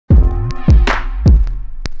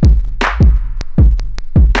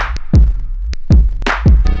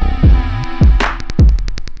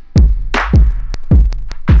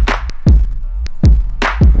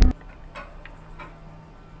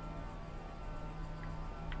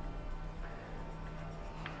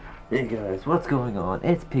Hey guys, what's going on?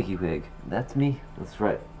 It's Piggywig. That's me. That's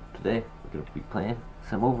right. Today we're going to be playing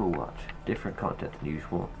some Overwatch. Different content than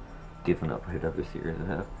usual. Giving up right other series I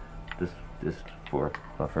have. Just for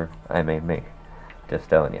buffer. I made me. Just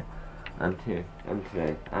telling you. I'm here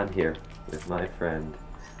with my friend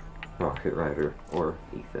RocketRider or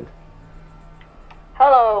Ethan.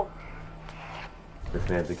 Hello. This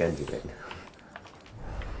man's a Genji main.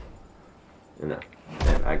 No.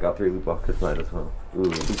 And I got 3 loot boxes tonight as well. Ooh,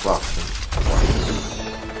 loot boxes.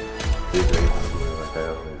 These are like I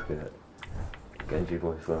always get. Genji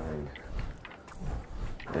voice line.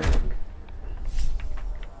 Dang.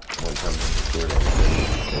 One time I recorded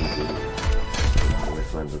Genji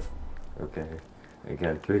voice line was okay.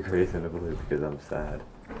 Again, 3 grays and a blue because I'm sad.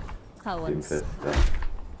 Doing fist stuff.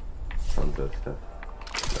 Tons of stuff.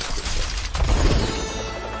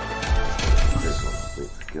 This one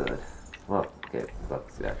looks good. Well, okay,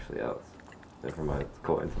 that's actually out. Never mind, it's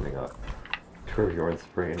going something up. Torbjorn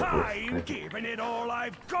spray in the first. I'm giving it all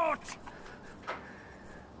I've got!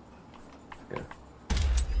 Okay.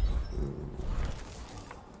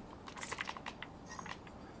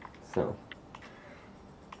 So.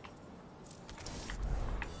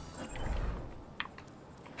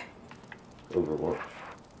 Overwatch.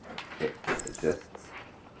 It exists.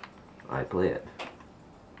 I play it.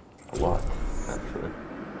 A lot, actually.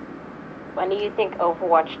 When do you think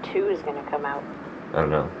Overwatch 2 is going to come out? I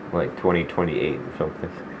don't know, like 2028 or something.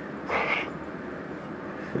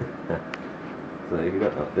 So if you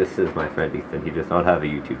don't know, this is my friend Ethan. He does not have a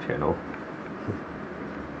YouTube channel.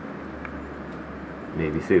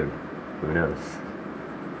 Maybe soon. Who knows?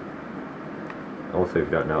 Also, if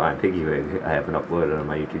you don't know, I'm Piggywig. I haven't uploaded on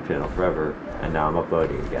my YouTube channel forever, and now I'm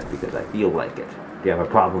uploading again because I feel like it. Do you have a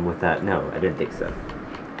problem with that? No, I didn't think so.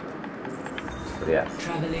 But yeah,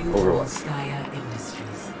 Overwatch.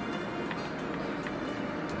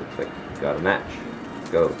 Looks like we got a match. Let's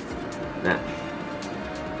go. Match.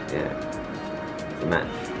 Yeah. It's a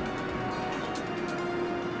match.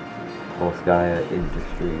 Polskaya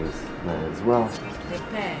Industries might as well.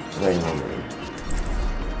 Waiting on me.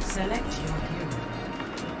 Select your hero.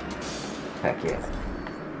 Heck yeah.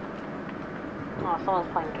 Oh, someone's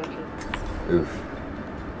playing Gucci. Oof.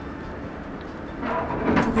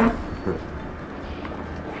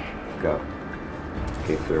 Go. In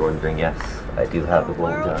case you're wondering, yes, I do have a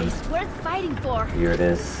gold gun. Is worth fighting for. Here it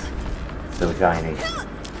is. So shiny.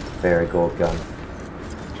 Very gold gun.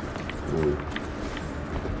 Ooh.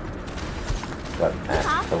 Got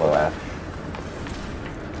Ash. Hello, Ash.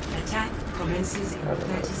 Attack commences in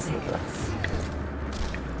 30 seconds.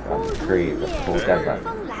 Creed, the full deadlock. The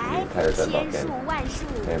entire deadlock game.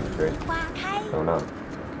 Damn, Creed. Oh no.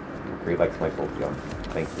 Creed likes my gold gun.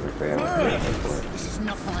 Thank you, Creed. This is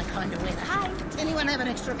not my kind of weather. Hi. Does anyone have an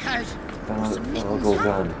extra coat? Oh, gold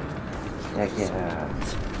gun. Heck yeah.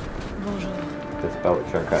 This belt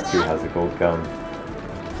Junkrat 2 has a gold gun.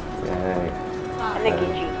 Yay. And the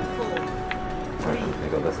Gucci. I'm gonna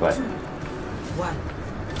go this way. 1.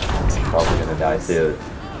 Probably gonna die soon.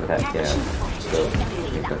 But heck yeah. So,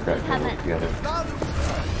 we can crack and work together.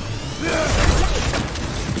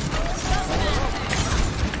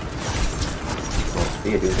 Oh,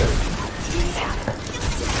 see you, dude.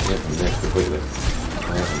 Yes, missed completely. I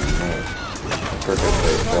haven't made. Perfect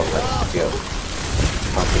way to go. Let's go.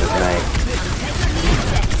 On to the night.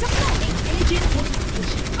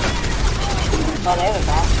 Oh, they were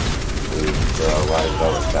back. Ooh, bro, why is it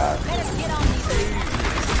always bad?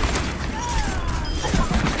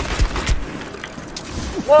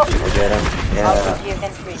 Whoa! I get him. Yeah.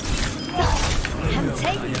 Have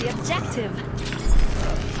taken the objective.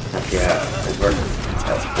 Yeah, it works.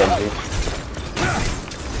 That's Genji.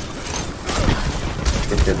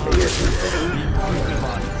 It's just a year.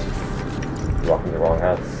 Walking the wrong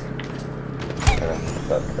house.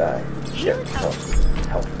 About to die. Shit. Oh,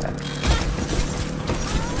 health back.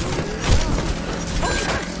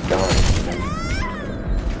 Gone.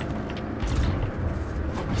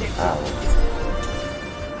 Ow.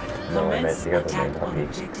 No, I meant the other thing, not me.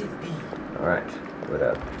 Alright, what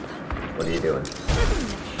up? What are you doing?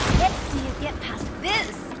 Let's see you get past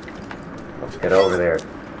this. Let's get over there.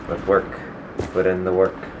 Let's work. Put in the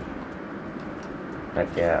work.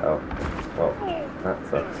 Heck yeah. Oh. Well, that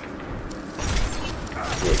sucks.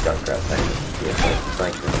 Yeah, Junkrat, thank you. Yeah,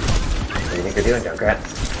 thank you. What do you think you're doing, Junkrat?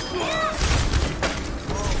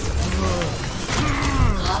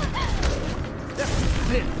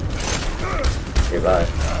 Okay, bye.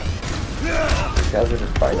 These guys are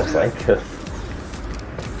just trying to flank us.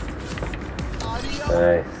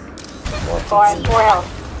 Nice. Four health.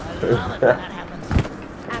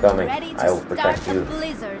 I'm coming. I will protect you.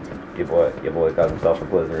 Your boy got himself a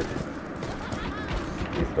blizzard.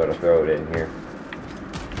 He's gonna throw it in here.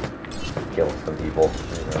 Kill some people,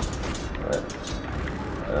 you know.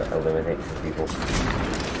 Eliminate some people. So,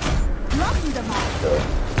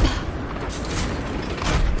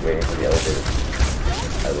 waiting for the elevator.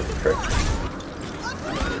 I was tricked.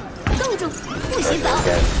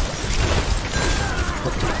 Again.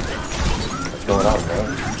 What's going on, man?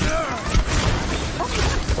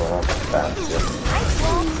 What's going on so fast?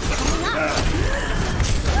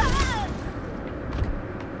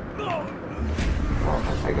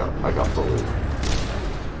 I got bullied.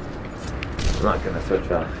 I'm not gonna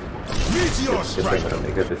switch off. Just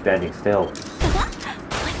because they're standing still.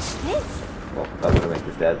 What's this? Well, that would make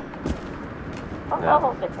us dead. What No.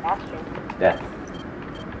 level is Bastion? Death.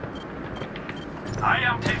 I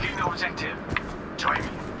am taking the objective. Join me.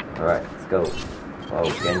 Alright, let's go.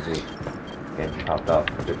 Oh, Genji. Genji popped off.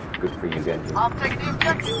 Good for you, Genji. I'll take the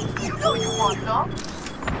objective. You know you want it, huh?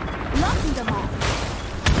 Knocking them off.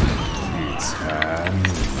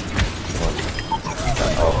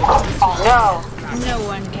 Oh no! No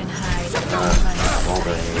one can hide from Hold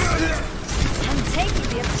on. I'm taking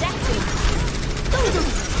the objective.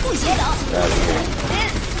 Get off. Out of here.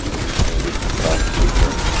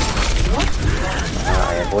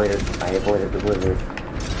 I avoided the blizzard.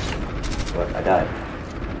 But I died.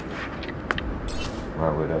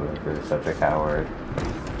 Or Widow, you're such a coward.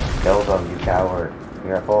 Kill them, you coward.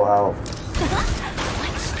 You're at full health.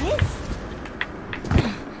 What's this?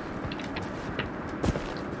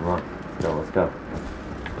 Come on, let's go.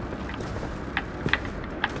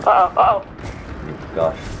 Uh-oh.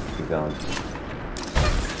 Gosh, keep going.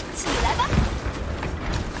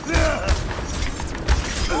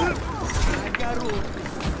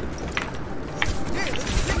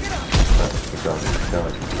 Keep going.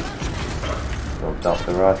 Don't stop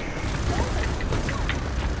the rush.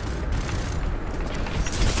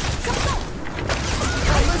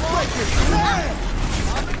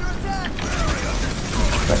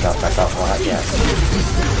 Back off, what? Yeah.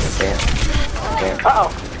 Damn. Uh-oh.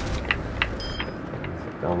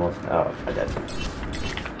 Almost. Oh, I died.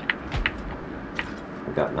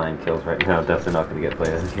 We got 9 kills right now. Definitely not going to get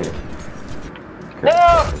played as here. No!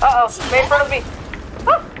 Uh-oh. Right in front of me.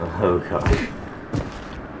 Oh god.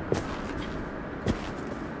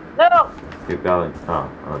 No! Keep going. Oh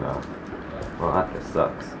no. Well, that just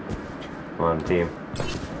sucks. Come on, team.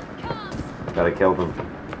 Gotta kill them.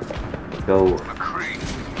 Let's go.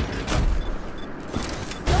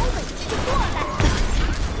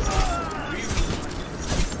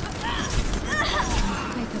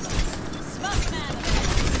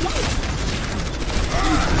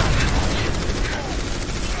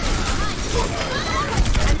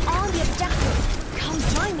 I'm on the objective. Come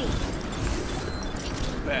join me.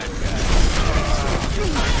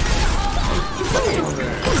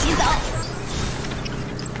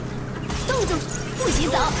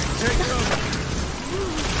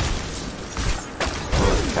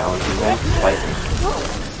 Challenging that. Fight me.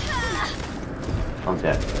 I'm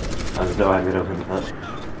dead. As though I'm gonna win that.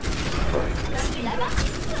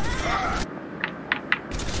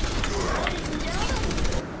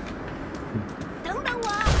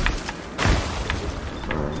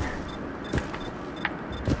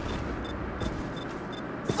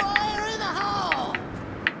 Fire in the hole!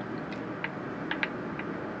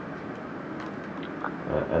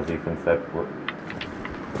 As Ethan said, we're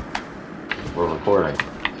recording.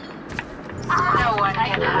 No one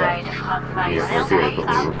can hide from my We're here, but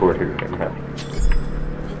we're recording right now.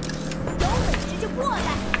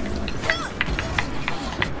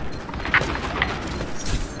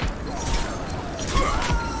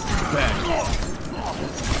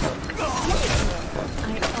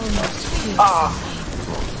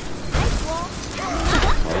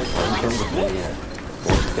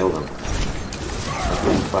 Kill them. That's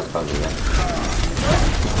what the fuck about me then.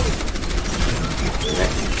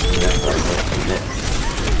 Next.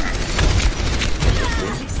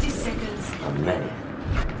 60 seconds. A many.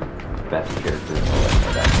 Best character in all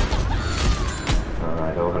that. I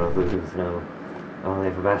don't want to lose, no. Only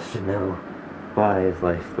for Bastion, no. Why is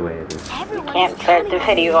life the way it is? Everyone Can't is start the coming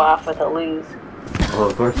video off with a lose. Oh,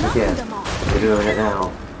 of course we Knocking can. them off. We're doing it now.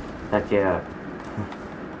 Heck yeah.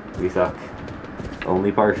 We suck.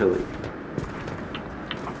 Only partially.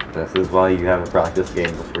 This is why you have a practice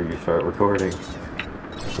game before you start recording.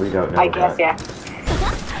 We don't know I guess, that. yeah.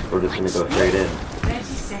 We're just gonna go straight in. 30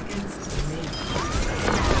 seconds.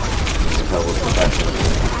 Tell we're professional.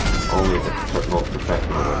 Only the most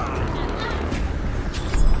professional way.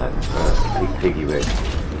 Piggy wig.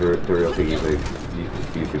 The real piggy wig.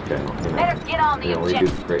 YouTube channel. You know, Better get on the we do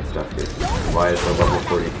objective. great stuff here. Why is the level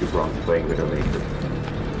 42 bronze playing Widowmaker?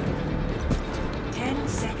 10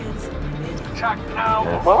 seconds. Check now.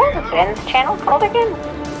 Yes. What was Ben's channel called again?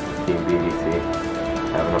 Team BBC.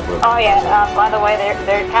 Haven't uploaded. Oh yeah. By the way,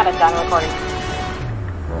 they're kind of done recording.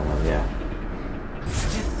 Yeah.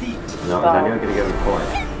 Defeat. No, is anyone gonna get a point?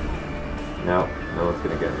 No, no one's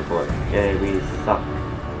gonna get a point. Yay, we suck.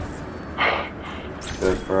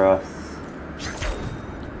 Good for us.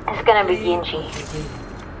 It's gonna be Genji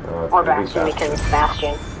Oh, it's or gonna be Bastion because it's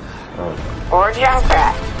Bastion Oh, or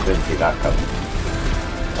Junkrat. didn't see that coming.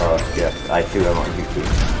 Oh, yes, I too am on YouTube.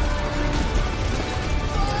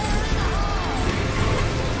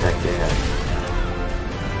 Heck yeah.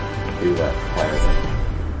 Do that, Tyler.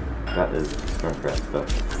 That is Junkrat stuff.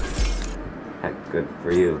 Heck, good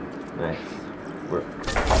for you. Nice work.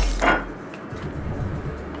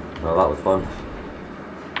 Well, that was fun.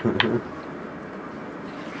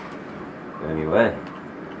 Anyway,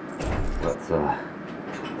 let's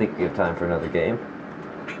think we have time for another game.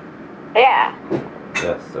 Yeah.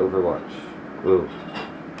 Yes, Overwatch. Ooh.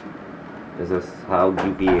 Is this how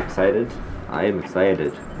you be excited? I am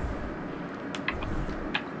excited.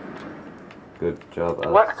 Good job,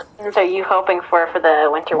 Alex. What skins are you hoping for the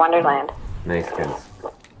Winter Wonderland? Nice skins.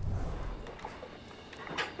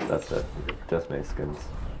 That's it. Just May skins.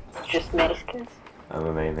 Just May skins. I'm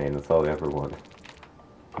a main, that's all I ever want.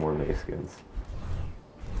 More May skins.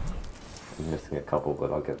 I'm missing a couple,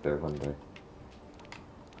 but I'll get there one day.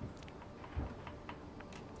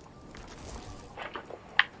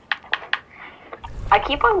 I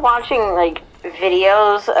keep on watching like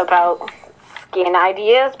videos about skin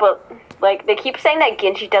ideas, but like they keep saying that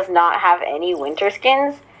Genji does not have any winter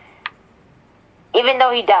skins, even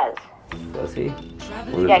though he does. Does he?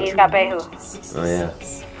 Yeah, he's got Behu. Oh yeah.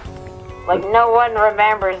 Like no one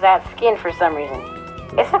remembers that skin for some reason.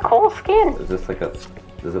 It's a cool skin. Is this like a...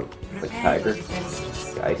 Is it like tiger?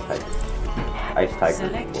 The ice tiger. Ice tiger.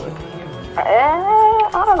 Select your What? hero.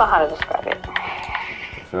 I don't know how to describe it.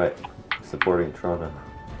 That's right. Supporting Toronto.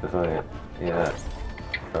 Defiant. Yeah.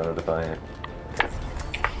 Toronto Defiant.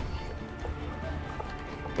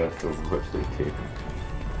 Best Overwatch League team.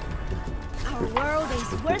 Our world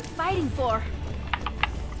is worth fighting for.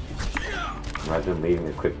 Imagine leading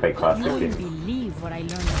a quick play classic You wouldn't game. believe what I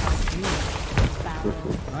learned about you, Sparrow.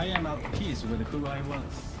 I am at peace with who I was.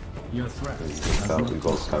 Your threat We has no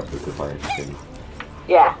both have the Defiant skins.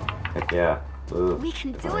 Yeah. Heck yeah. Ooh, We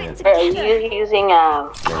can do it Defiant. Are you using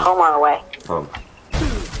home or away? Home,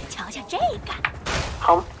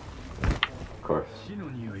 Home. of course.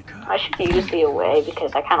 I should use the away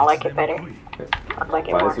because I kind of like it better. I like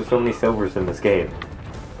it Why more. is there so many silvers in this game?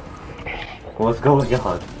 What's going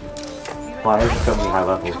on? Why is there so many high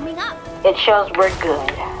levels? Coming up. It shows we're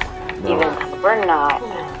good, No. even though we're not.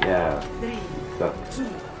 Yeah. So,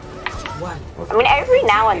 1. I mean, every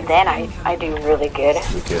now and then I do really good.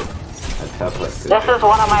 we could. I'd have like This is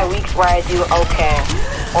one of my weeks where I do okay.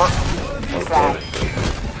 Or bad.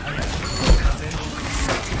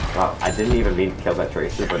 Wow, I didn't even mean to kill that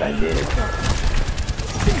tracer, but I did.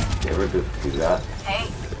 You ever just do that?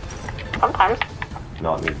 Sometimes.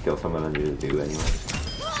 Not mean to kill someone and you do anyway.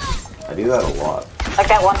 I do that a lot. Like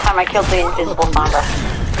that one time I killed the invisible Sombra.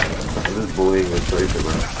 I'm just bullying this tracer,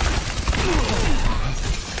 bro.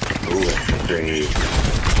 Ooh, that's great.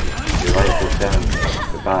 Your life is down.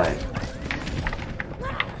 Goodbye.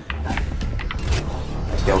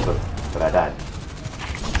 I killed him, but I died.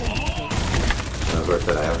 And of course,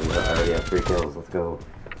 I already have 3 kills. Let's go.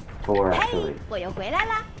 4 actually. 我又回来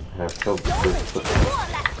啦！ And I've killed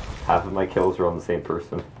half of my kills are on the same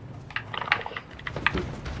person.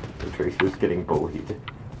 The tracer's getting bullied.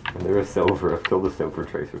 And they're a silver. I've killed a silver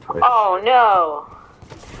tracer twice. Oh no!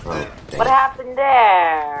 Oh, dang. What happened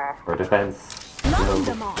there? Our defense. You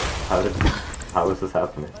know, how is this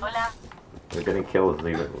happening? We're getting kills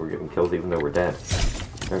even though we're dead.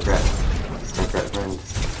 Congrats, friend.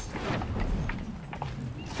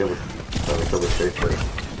 Kill the tracer.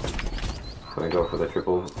 Can I go for the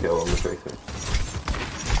triple kill on the tracer?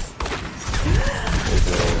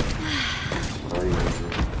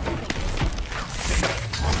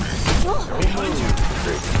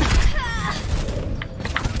 Great.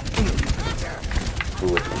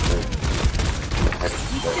 Ooh, it's good.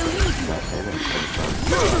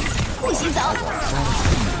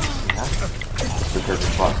 The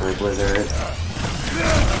perfect spot for a blizzard.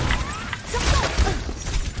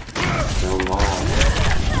 So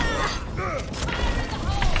long.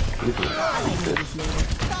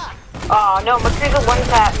 Oh no, McCree's a one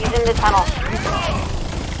tap. He's in the tunnel.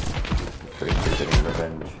 Tracer getting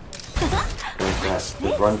revenge. Tracer Yeah, just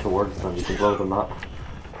run towards them, you can blow them up.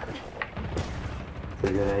 It's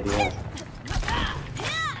a good idea.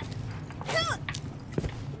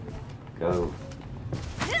 Go.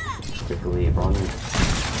 Quickly run.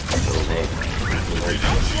 Little Nate.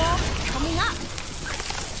 Coming up.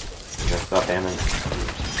 You gotta stop aiming.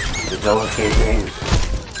 There's no escaping.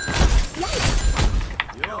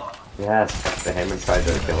 Yes, the Hammond tried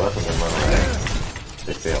to kill us and then run away.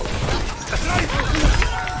 They failed.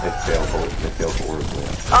 They failed horribly.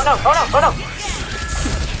 Oh no, oh no, oh no!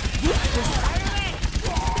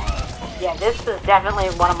 Yeah, this is definitely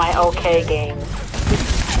one of my okay games.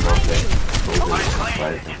 Okay.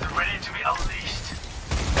 Right. Ready to be unleashed.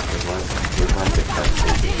 Where's my tic-tac?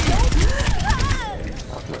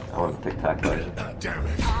 I want tic-tac version. Damn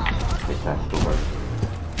it. Tic-tac still works.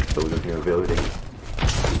 So with new ability.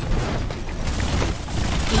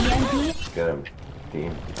 Get him,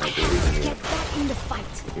 team. I believe in you. Get back in the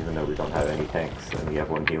fight. Even though we don't have any tanks and we have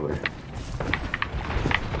one healer.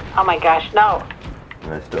 Oh my gosh, no.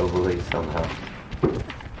 And I still believe somehow.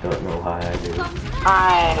 Don't know why I do.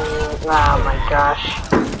 Oh my gosh.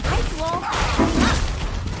 Ice wall.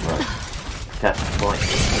 Run. Tap the point.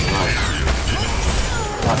 Run.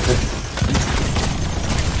 Not this.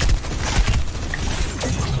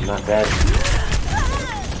 I'm not dead.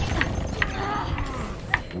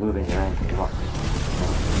 Moving around. Walk.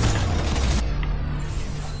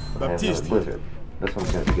 I have no blizzard. This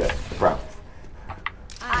one's gonna be good. I promise.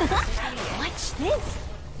 Watch this.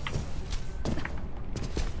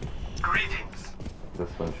 Greetings.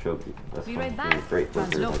 This one should be. This Be one's right gonna be back. great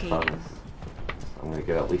blizzard, I Translocating. promise. I'm gonna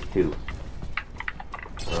get at least 2.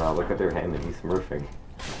 Look at their hand and he's smurfing.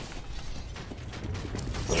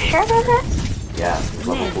 Sure about that? Yeah, he's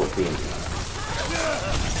level 14.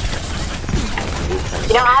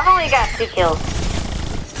 You know, I've only got 2 kills.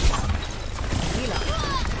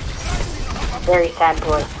 Very sad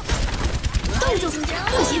boy.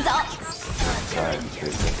 Sorry,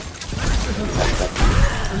 seriously.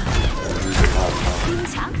 冰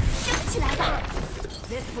墙升起来吧。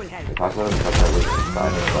 We talked about him because I was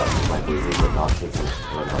inside of my blizzard but not taking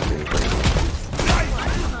anything.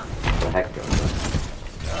 What the heck, though?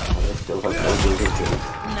 I still have no blizzard kills.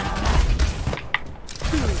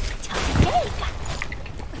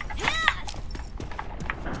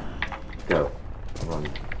 Go. Run.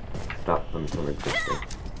 Stop them from existing.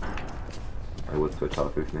 I would switch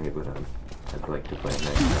off with me, but I'd like to play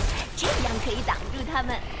next. 这样可以挡住他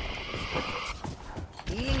们。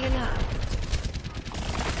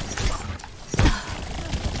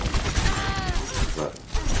But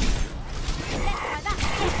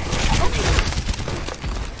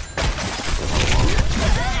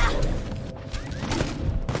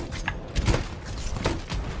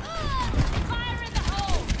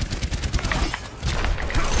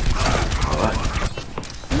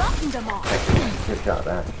Knocking them off. good shot,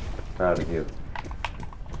 Ash. Proud of you.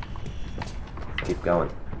 Keep going.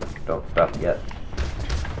 Don't stop yet.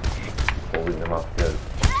 Holding them up good.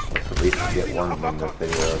 Let's at least get one in this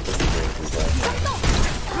video.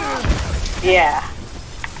 Yeah.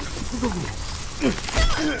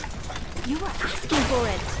 You were asking for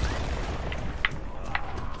it.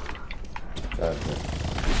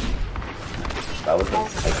 That was I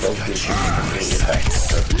killed 2 completely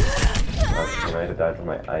effective. I might have died from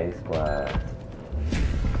my ice blast.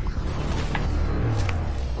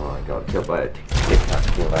 Oh, I got killed by a tic-tac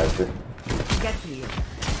supervisor. Get here.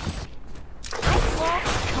 Ice wall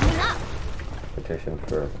coming up. Petition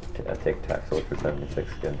for a tic-tac soldier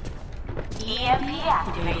 76 skin. EMP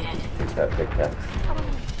activated. Take that tic-tacs.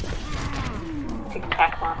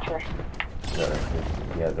 Tic-tac launcher. No,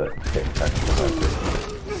 he has a tic-tac supervisor.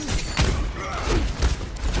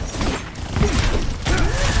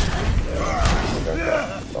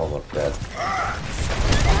 Almost dead.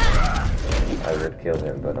 I would kill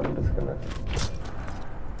him, but I'm just gonna.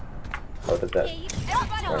 How did that?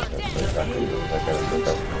 Exactly like I was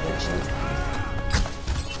expecting.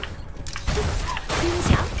 冰墙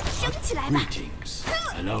升起来吧。 Greetings.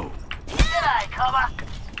 Hello. G'day, cover.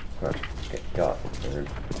 Get got.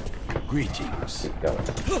 Greetings. Keep going.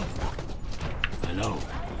 Hello.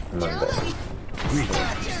 Monday.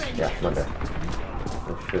 Greetings. Yeah, Monday.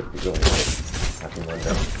 It should be going right. Happy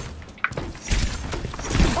Monday.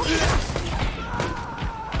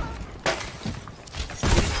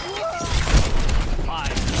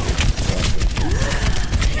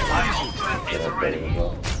 Get up ready as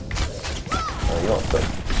well. Oh, you also.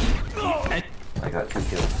 I got 2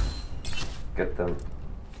 kills. Get them.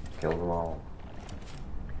 Kill them all.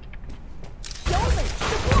 有本事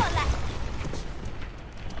过来！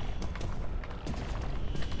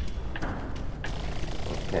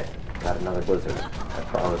 Okay, got another like Blizzard. I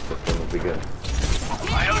promise this one will be good.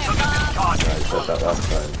 I said that last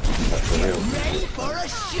time. That's for real. Ready for a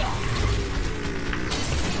shot.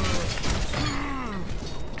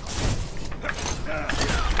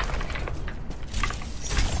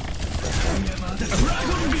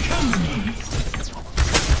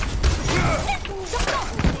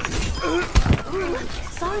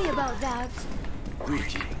 Sorry about that.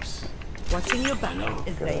 Greetings. Watching your back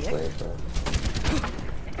is Gonna there. play for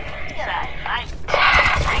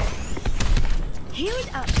Heal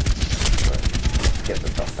it up. get the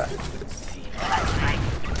stuff back.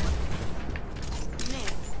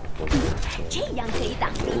 这样可以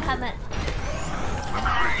挡住他们。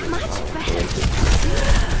Much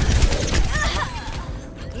better.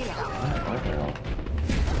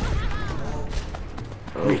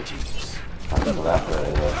 Greetings.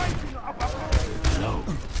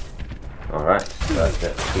 Alright, that's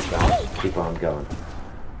it. Keep on going.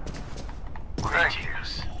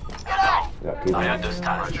 Greetings. Yeah, keep I on.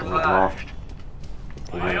 understand what you Hold them off.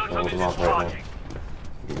 My Hold them ultimate off is right now. charging.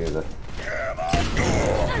 You can do this.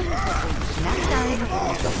 Next time.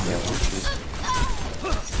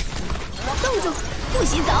 动住，不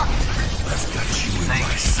许走。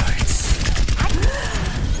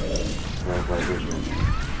 Right, right, right.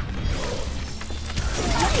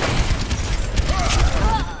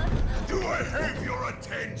 Do I have your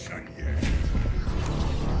attention yet?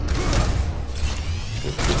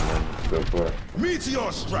 Just keep on. Go for it.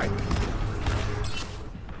 Meteor strike!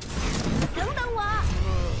 等等我。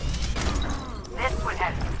 This would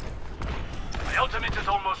help. My ultimate is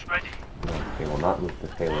almost ready. They will not move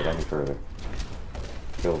this payload any further.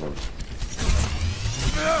 Kill them.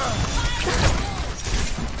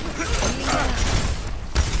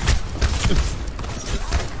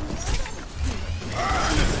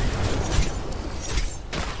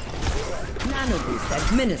 Nano boost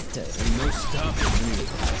administered. No stopping me.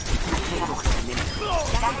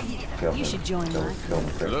 Kill You him. should join Kill, my kill him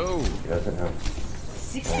first. Hello. He doesn't have.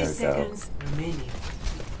 60 There we go. seconds remaining.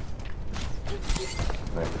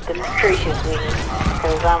 Demonstrations me.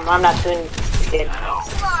 Because I'm not doing good.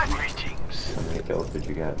 Greetings. How many kills did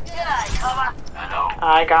you get? Hello.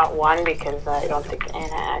 I got one because I don't think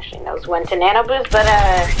Anna actually knows when to nano boost, but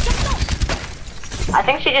I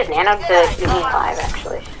think she just nanoed to give me 5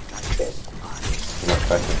 actually. That's good. I'm not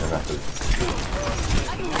expecting her not to.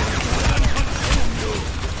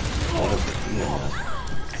 All of this, yeah.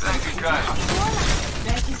 Thank you, guys.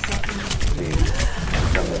 30 seconds. Please,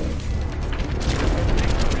 come in.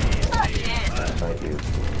 Thank you.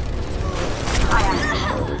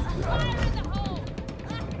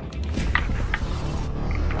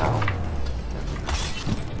 Ow.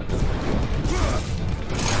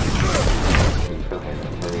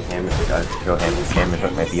 Show hammer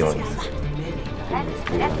hurt my feelings.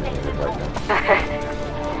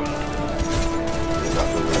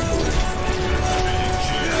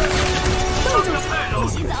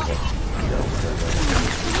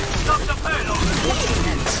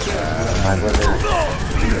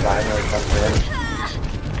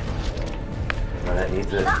 That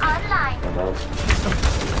needs it.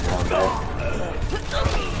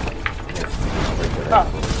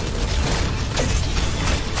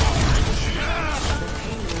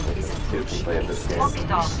 Play at this game.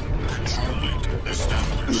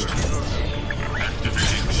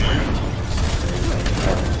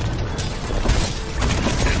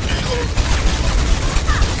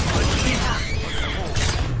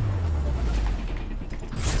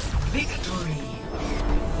 Victory.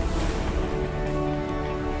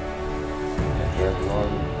 Here's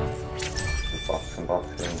one.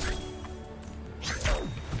 Unboxing.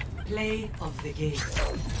 Play of the game.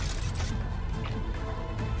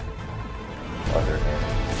 Other hand.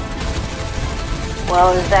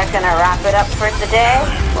 Well, is that gonna wrap it up for today?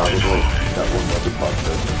 Probably. That one will be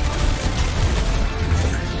positive.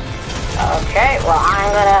 Okay, well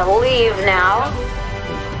I'm gonna leave now.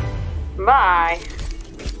 Bye.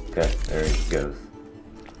 Okay, there he goes.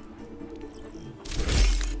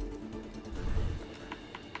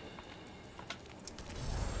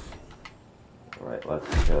 Alright, let's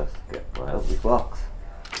just get mildly clocks.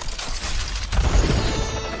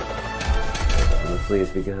 Please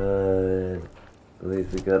be good. Please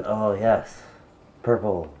be good. Oh, yes.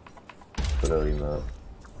 Purple. Ability mode.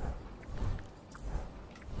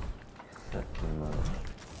 Second mode.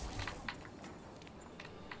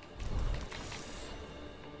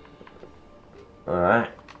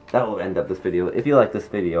 Alright. That will end up this video. If you like this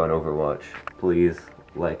video on Overwatch, please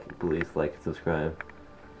like, and subscribe.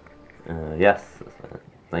 Yes.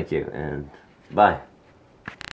 Thank you, and bye.